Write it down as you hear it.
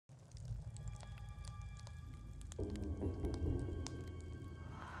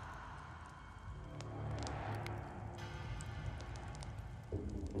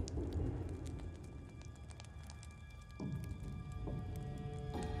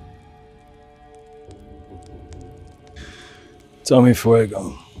Tell me,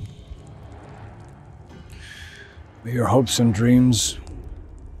 Fuego, are your hopes and dreams,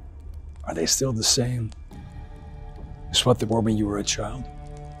 are they still the same as what they were when you were a child?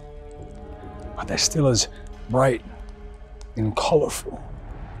 Are they still as bright and colorful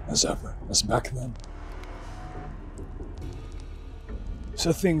as ever, as back then? So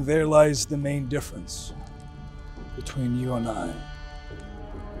I think there lies the main difference between you and I.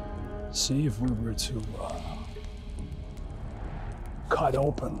 See, if we were to cut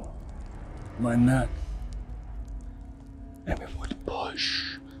open my neck and we would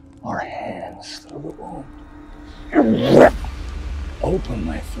push our hands through the wound and rip open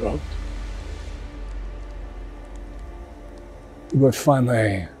my throat, we would find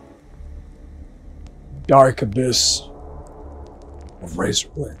a dark abyss of razor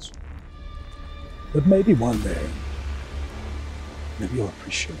blades. But maybe one day, maybe you'll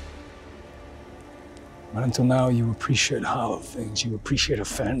appreciate it. But until now, you appreciate hollow things. You appreciate a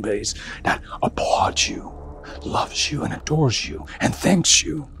fan base that applauds you, loves you, and adores you, and thanks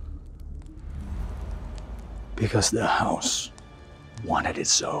you. Because the house wanted it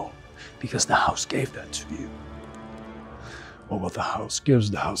so. Because the house gave that to you. Well, what the house gives,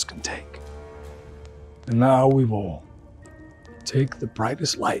 the house can take. And now we will take the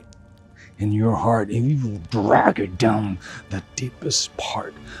brightest light in your heart and we will drag it down the deepest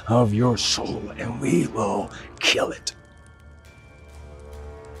part of your soul and we will kill it.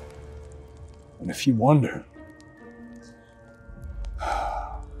 And if you wonder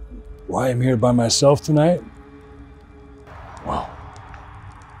why I'm here by myself tonight, well,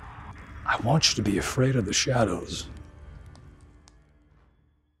 I want you to be afraid of the shadows.